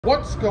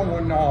What's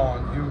going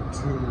on,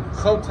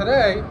 YouTube? So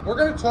today we're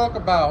going to talk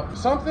about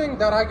something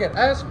that I get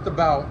asked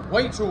about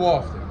way too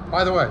often.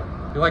 By the way,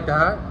 you like the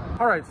hat?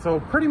 All right, so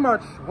pretty much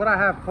what I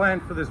have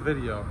planned for this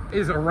video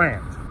is a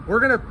rant.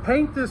 We're going to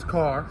paint this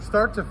car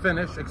start to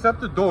finish,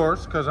 except the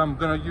doors, because I'm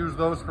going to use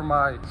those for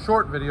my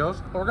short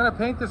videos. But we're going to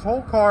paint this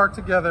whole car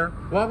together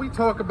while we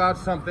talk about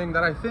something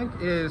that I think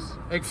is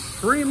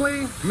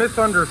extremely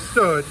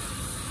misunderstood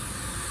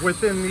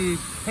within the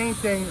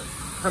painting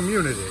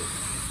community.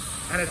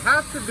 And it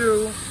has to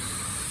do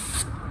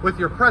with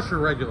your pressure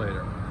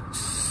regulator.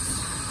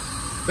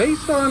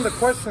 Based on the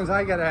questions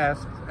I get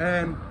asked,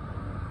 and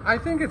I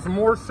think it's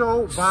more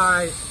so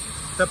by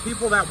the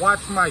people that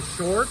watch my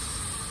shorts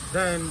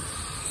than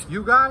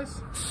you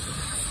guys,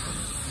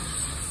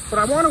 but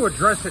I want to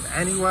address it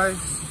anyway.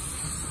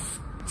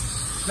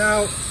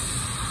 Now,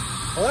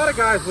 a lot of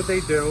guys, what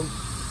they do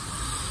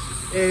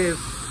is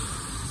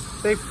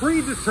they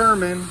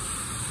predetermine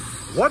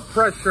what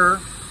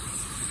pressure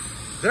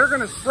they're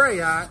gonna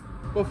spray at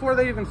before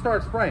they even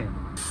start spraying.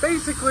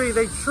 Basically,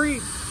 they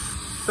treat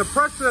the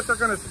pressure that they're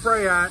gonna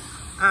spray at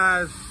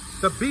as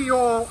the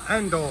be-all,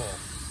 end-all.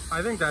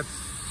 I think that's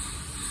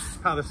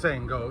how the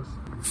saying goes.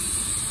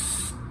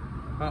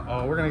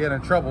 Uh-oh, we're gonna get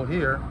in trouble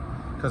here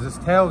because this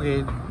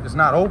tailgate is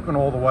not open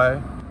all the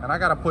way, and I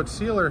gotta put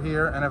sealer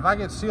here, and if I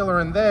get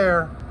sealer in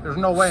there, there's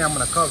no way I'm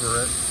gonna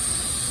cover it.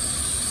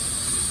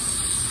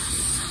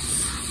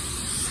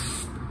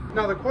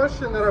 Now, the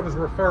question that I was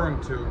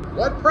referring to,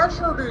 what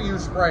pressure do you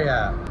spray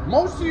at?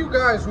 Most of you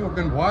guys who have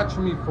been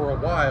watching me for a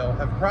while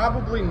have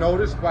probably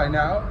noticed by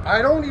now,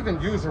 I don't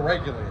even use a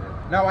regulator.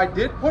 Now, I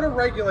did put a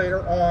regulator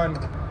on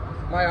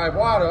my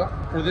Iwata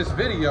for this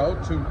video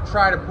to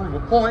try to prove a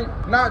point.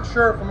 Not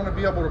sure if I'm gonna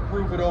be able to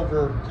prove it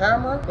over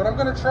camera, but I'm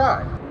gonna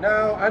try.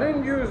 Now, I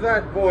didn't use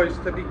that voice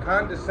to be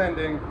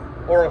condescending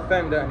or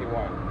offend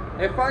anyone.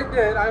 If I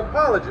did, I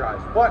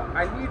apologize, but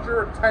I need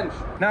your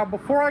attention. Now,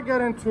 before I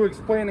get into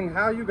explaining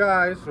how you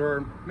guys,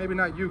 or maybe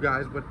not you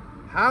guys, but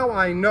how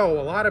I know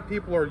a lot of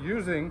people are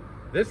using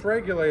this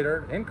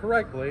regulator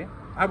incorrectly,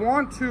 I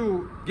want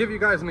to give you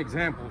guys an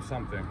example of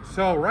something.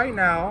 So right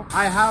now,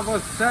 I have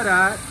us set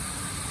at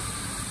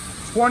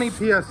 20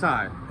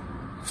 PSI.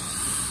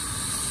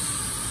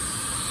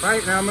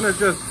 Right now, I'm gonna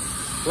just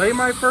lay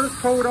my first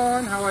coat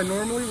on how I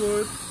normally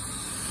would.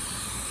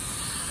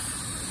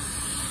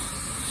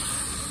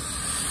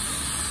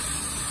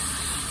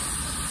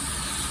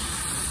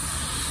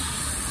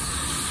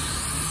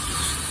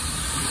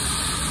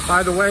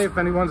 By the way, if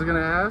anyone's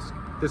gonna ask,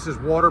 this is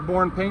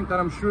waterborne paint that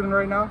I'm shooting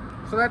right now.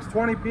 So that's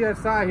 20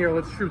 PSI here.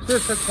 Let's shoot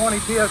this at 20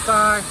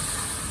 PSI.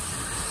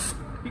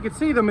 You can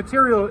see the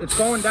material, it's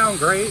going down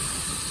great,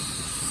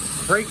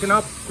 breaking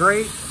up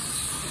great,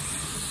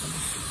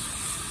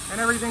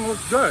 and everything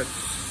looks good.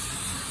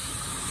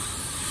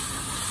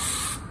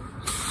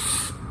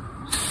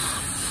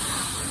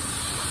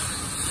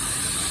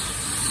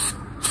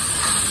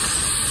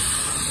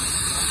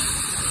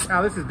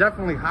 Now, this is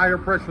definitely higher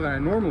pressure than I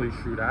normally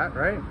shoot at,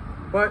 right?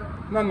 But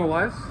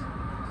nonetheless,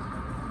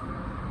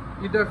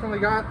 you definitely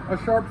got a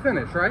sharp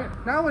finish, right?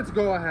 Now let's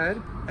go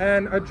ahead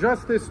and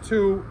adjust this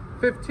to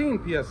 15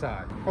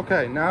 PSI.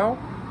 Okay, now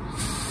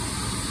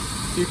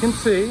you can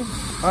see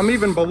I'm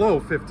even below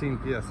 15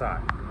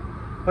 PSI.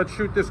 Let's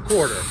shoot this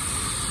quarter.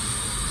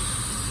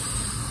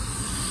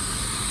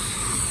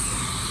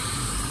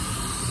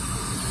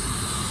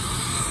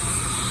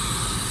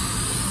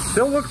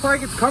 Still looks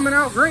like it's coming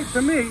out great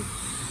to me.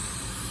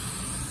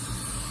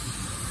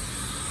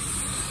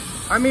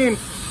 I mean,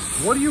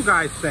 what do you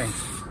guys think?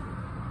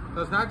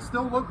 Does that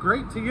still look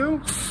great to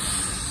you?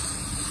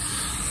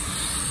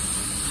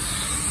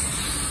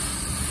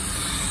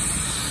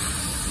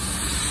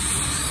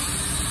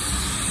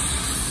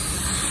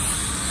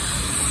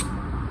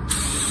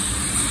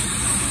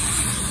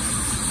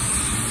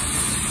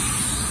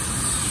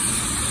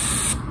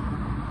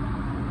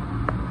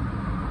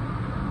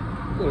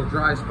 Little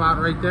dry spot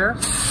right there.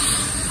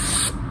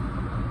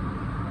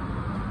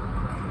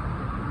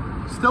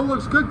 Still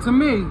looks good to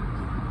me.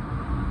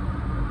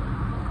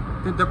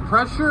 Did the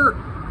pressure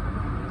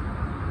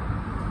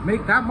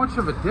make that much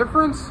of a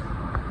difference?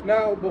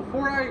 Now,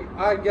 before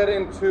I get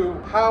into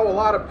how a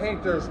lot of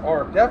painters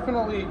are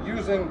definitely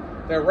using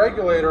their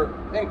regulator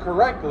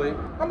incorrectly,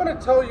 I'm gonna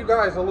tell you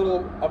guys a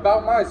little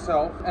about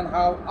myself and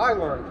how I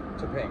learned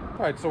to paint.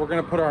 All right, so we're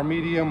gonna put our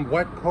medium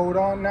wet coat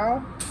on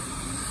now.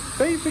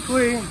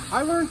 Basically,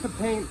 I learned to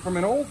paint from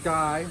an old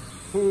guy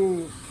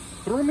who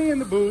threw me in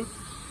the booth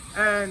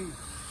and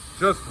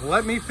just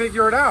let me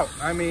figure it out.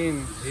 I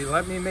mean, he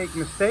let me make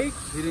mistakes.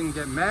 He didn't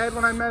get mad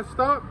when I messed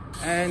up.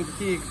 And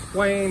he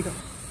explained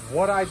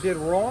what I did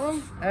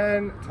wrong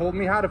and told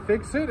me how to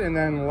fix it, and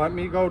then let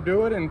me go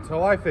do it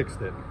until I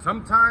fixed it.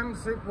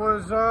 Sometimes it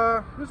was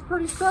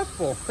pretty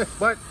stressful.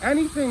 But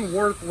anything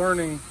worth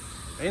learning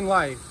in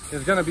life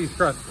is gonna be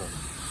stressful.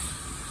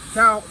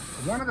 Now,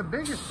 one of the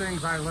biggest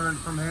things I learned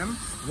from him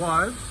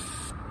was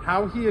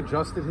how he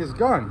adjusted his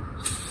gun.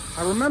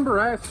 I remember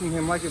asking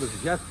him like it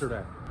was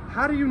yesterday,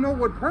 how do you know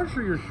what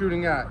pressure you're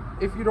shooting at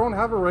if you don't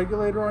have a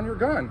regulator on your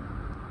gun?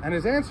 And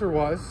his answer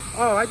was,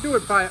 oh, I do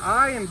it by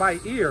eye and by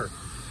ear.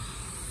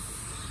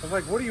 I was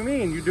like, what do you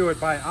mean you do it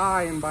by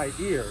eye and by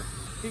ear?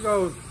 He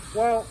goes,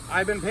 well,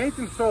 I've been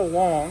painting so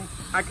long,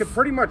 I could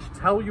pretty much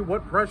tell you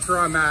what pressure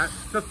I'm at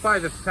just by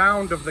the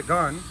sound of the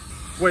gun,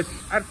 which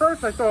at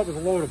first I thought was a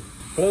load of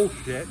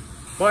bullshit,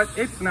 but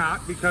it's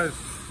not, because,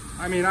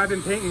 I mean, I've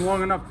been painting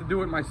long enough to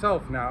do it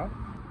myself now.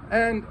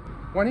 And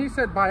when he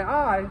said by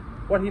eye,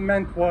 what he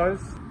meant was,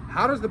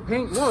 how does the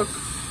paint look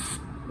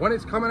when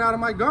it's coming out of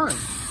my gun?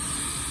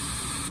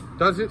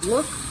 Does it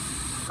look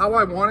how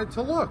I want it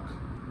to look?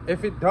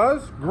 If it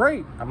does,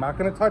 great. I'm not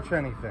going to touch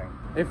anything.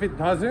 If it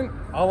doesn't,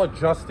 I'll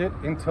adjust it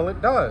until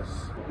it does.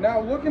 Now,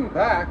 looking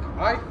back,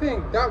 I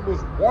think that was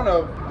one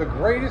of the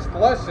greatest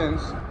lessons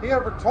he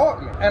ever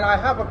taught me. And I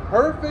have a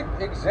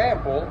perfect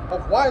example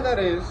of why that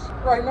is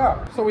right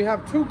now. So we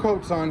have 2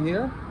 coats on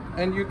here,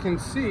 and you can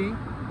see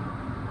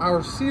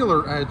our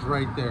sealer edge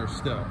right there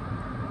still.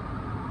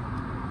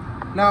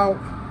 Now,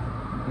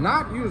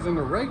 not using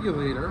a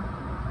regulator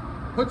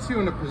puts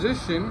you in a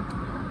position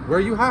where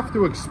you have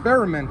to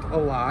experiment a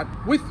lot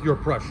with your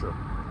pressure.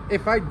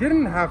 If I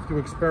didn't have to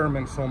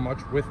experiment so much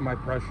with my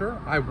pressure,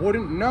 I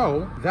wouldn't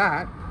know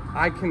that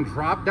I can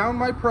drop down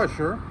my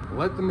pressure,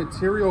 let the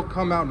material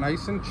come out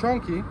nice and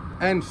chunky,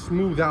 and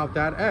smooth out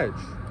that edge.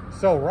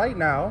 So right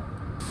now,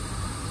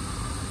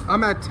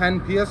 I'm at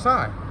 10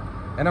 PSI,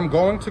 and I'm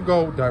going to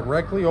go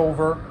directly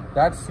over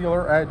that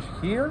sealer edge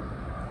here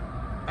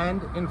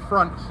and in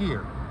front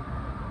here.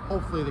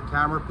 Hopefully the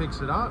camera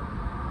picks it up.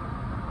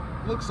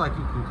 Looks like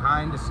you can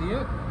kind of see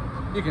it.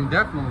 You can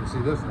definitely see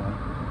this one.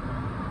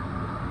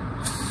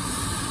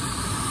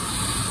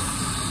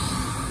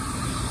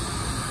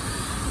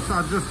 So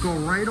I'll just go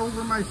right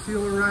over my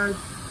sealer edge,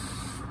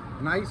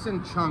 nice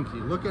and chunky.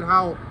 Look at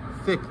how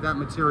thick that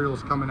material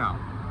is coming out.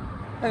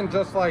 And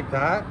just like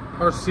that,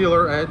 our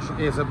sealer edge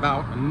is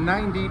about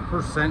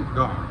 90%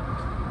 gone.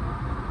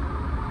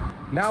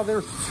 Now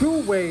there's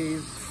 2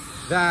 ways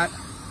that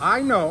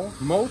I know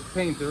most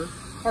painters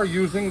are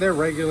using their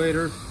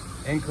regulators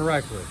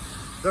incorrectly.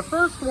 The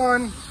first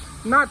one,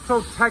 not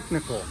so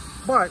technical,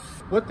 but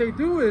what they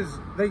do is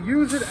they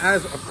use it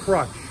as a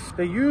crutch.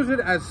 They use it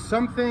as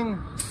something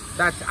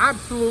that's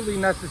absolutely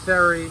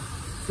necessary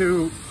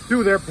to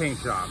do their paint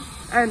job.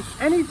 And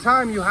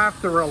anytime you have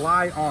to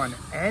rely on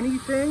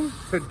anything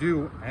to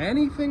do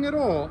anything at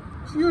all,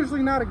 it's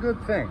usually not a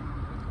good thing.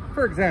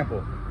 For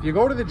example, if you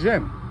go to the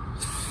gym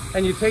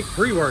and you take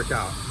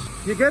pre-workout,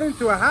 you get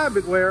into a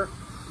habit where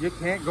you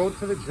can't go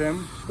to the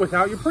gym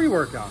without your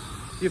pre-workout.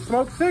 You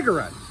smoke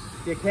cigarettes.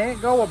 You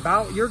can't go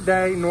about your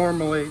day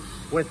normally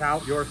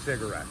without your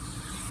cigarettes.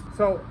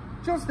 So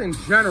just in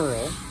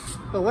general,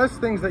 the less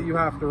things that you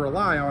have to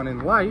rely on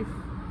in life,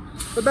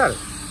 the better.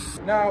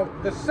 Now,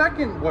 the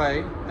second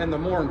way, and the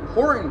more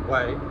important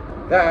way,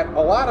 that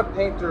a lot of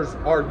painters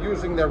are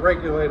using their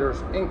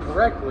regulators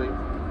incorrectly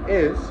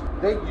is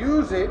they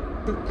use it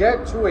to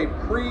get to a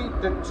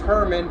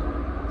predetermined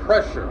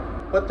pressure.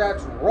 But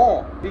that's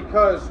wrong,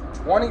 because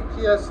 20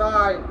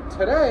 PSI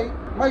today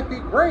might be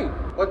great,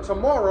 but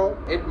tomorrow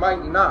it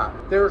might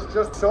not. There's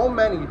just so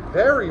many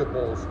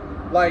variables,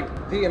 like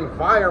the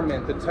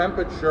environment, the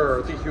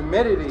temperature, the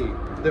humidity,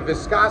 the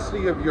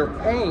viscosity of your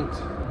paint,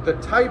 the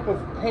type of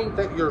paint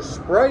that you're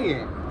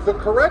spraying. The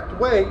correct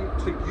way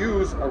to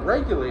use a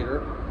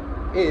regulator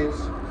is,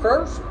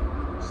 first,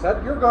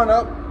 set your gun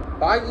up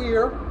by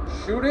ear,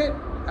 shoot it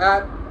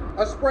at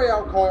a spray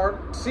out card,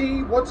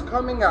 see what's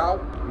coming out,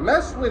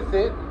 mess with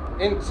it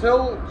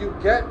until you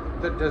get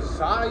the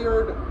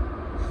desired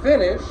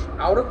finish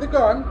out of the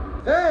gun,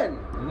 then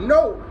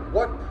note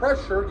what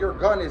pressure your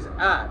gun is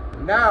at.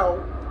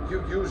 Now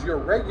you use your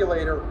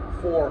regulator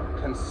for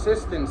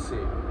consistency.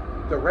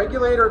 The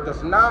regulator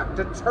does not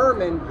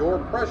determine your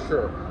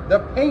pressure. The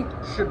paint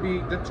should be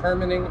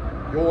determining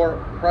your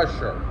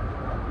pressure.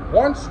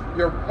 Once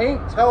your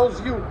paint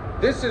tells you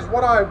this is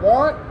what I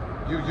want,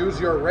 you use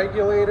your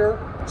regulator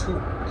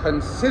to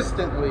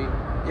consistently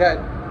get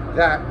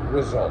that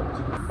result.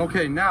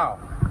 Okay, now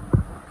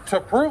to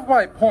prove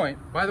my point,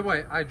 by the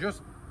way, I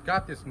just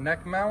got this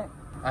neck mount.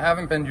 I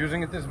haven't been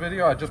using it this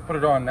video. I just put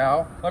it on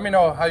now. Let me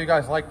know how you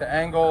guys like the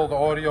angle, the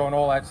audio, and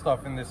all that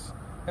stuff in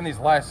these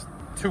last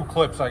 2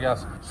 clips, I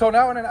guess. So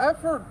now, in an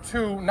effort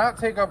to not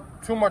take up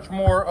too much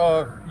more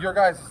of your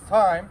guys'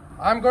 time,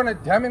 I'm going to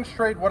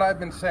demonstrate what I've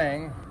been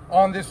saying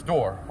on this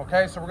door.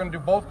 Okay, so we're going to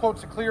do both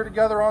coats of clear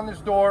together on this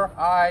door.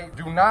 I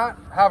do not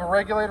have a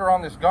regulator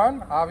on this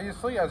gun,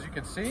 obviously, as you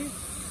can see.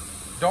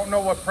 Don't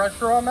know what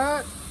pressure I'm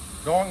at.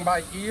 Going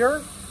by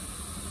ear.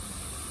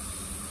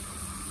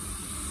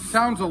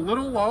 Sounds a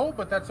little low,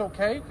 but that's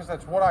okay, because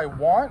that's what I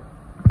want.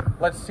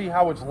 Let's see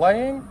how it's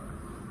laying.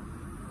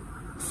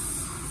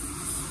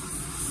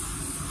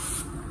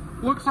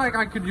 Looks like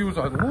I could use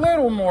a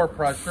little more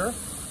pressure.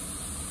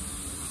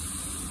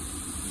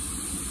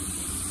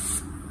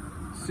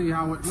 See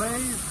how it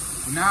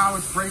lays. Now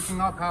it's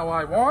breaking up how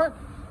I want.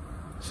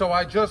 So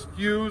I just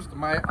used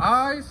my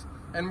eyes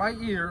and my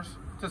ears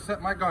to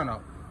set my gun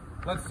up.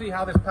 Let's see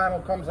how this panel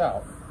comes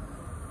out.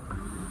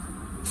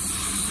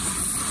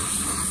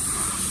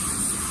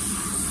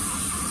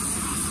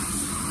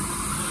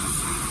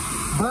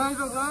 By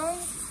the way,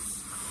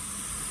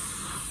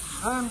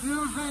 I'm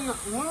using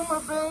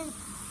LumaBase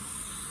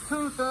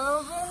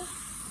 2000.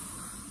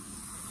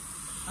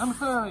 I'm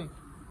sorry,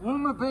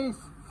 LumaBase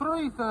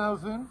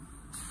 3000.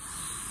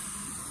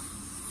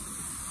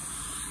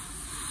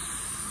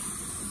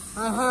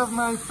 I have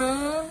my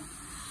fan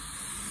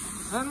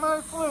and my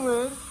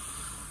fluid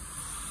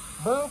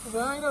both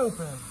wide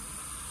open.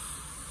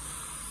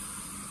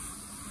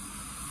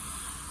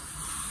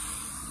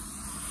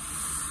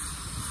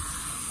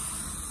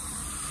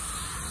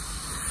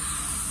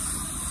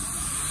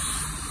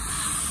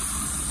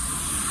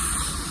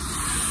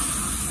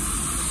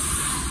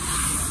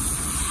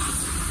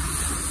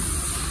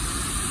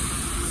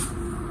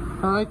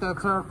 All right,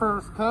 that's our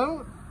first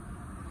coat.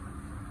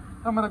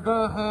 I'm gonna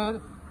go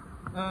ahead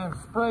and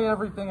spray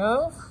everything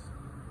else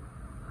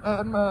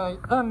at my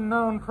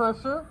unknown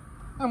pressure,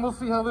 and we'll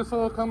see how this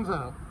all comes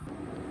out.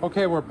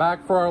 Okay, we're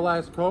back for our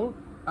last coat.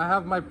 I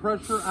have my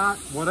pressure at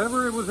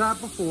whatever it was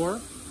at before.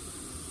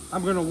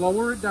 I'm gonna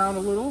lower it down a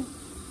little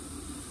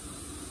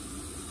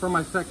for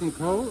my second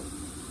coat.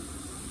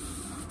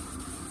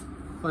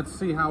 Let's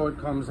see how it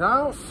comes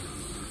out.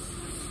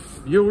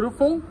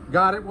 Beautiful,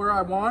 got it where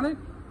I want it.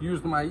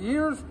 Used my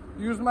ears,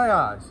 used my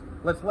eyes.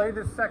 Let's lay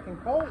this second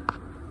coat.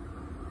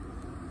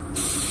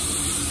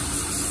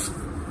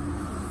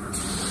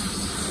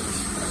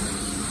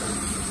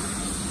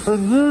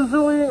 And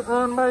usually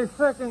on my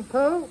second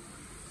coat,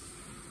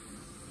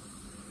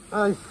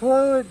 I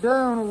slow it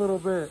down a little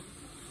bit.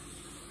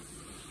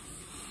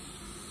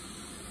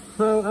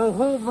 So I'll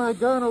hold my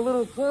gun a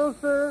little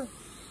closer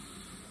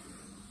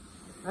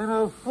and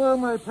I'll slow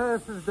my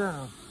passes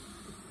down.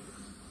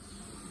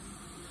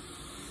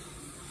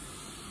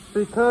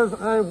 Because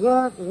I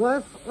want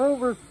less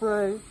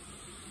overspray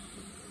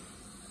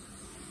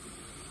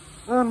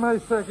on my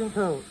second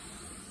coat.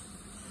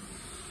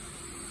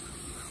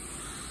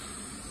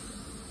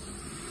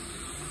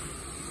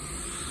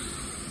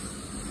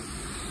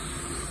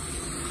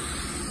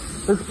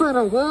 It's been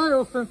a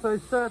while since I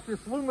shot this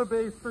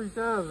LumaBase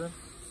 3000.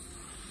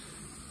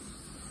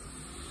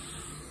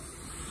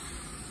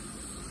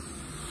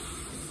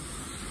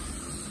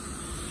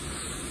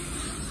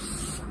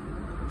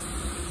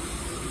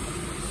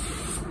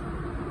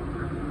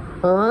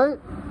 All right,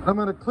 I'm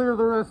gonna clear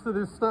the rest of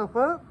this stuff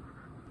up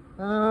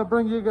and then I'll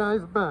bring you guys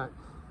back.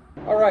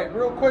 All right,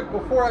 real quick,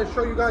 before I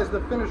show you guys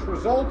the finished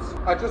results,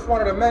 I just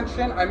wanted to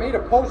mention, I made a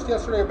post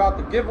yesterday about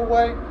the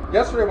giveaway.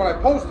 Yesterday when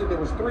I posted, there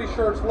was 3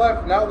 shirts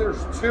left, now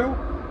there's 2.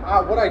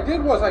 What I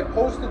did was I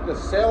posted the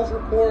sales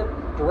report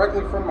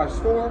directly from my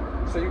store,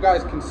 so you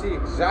guys can see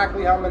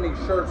exactly how many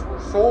shirts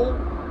were sold.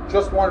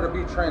 Just wanted to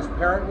be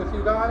transparent with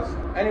you guys.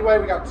 Anyway,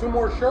 we got 2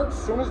 more shirts.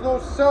 As soon as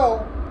those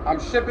sell, I'm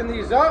shipping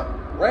these up,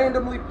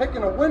 randomly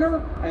picking a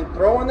winner and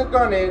throwing the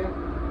gun in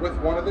with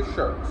one of the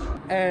shirts.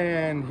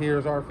 And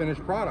here's our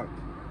finished product.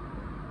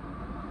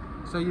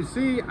 So you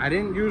see, I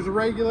didn't use a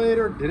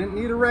regulator, didn't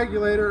need a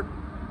regulator,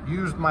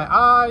 used my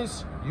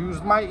eyes,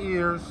 used my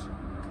ears,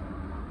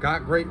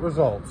 got great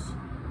results.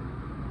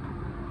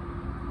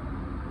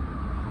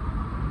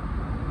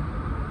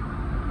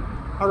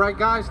 All right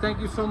guys,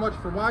 thank you so much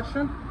for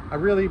watching. I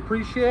really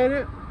appreciate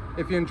it.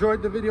 If you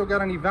enjoyed the video,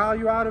 got any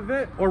value out of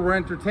it, or were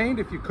entertained,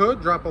 if you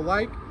could, drop a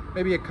like,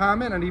 maybe a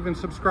comment, and even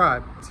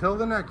subscribe. Till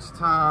the next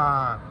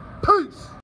time, peace!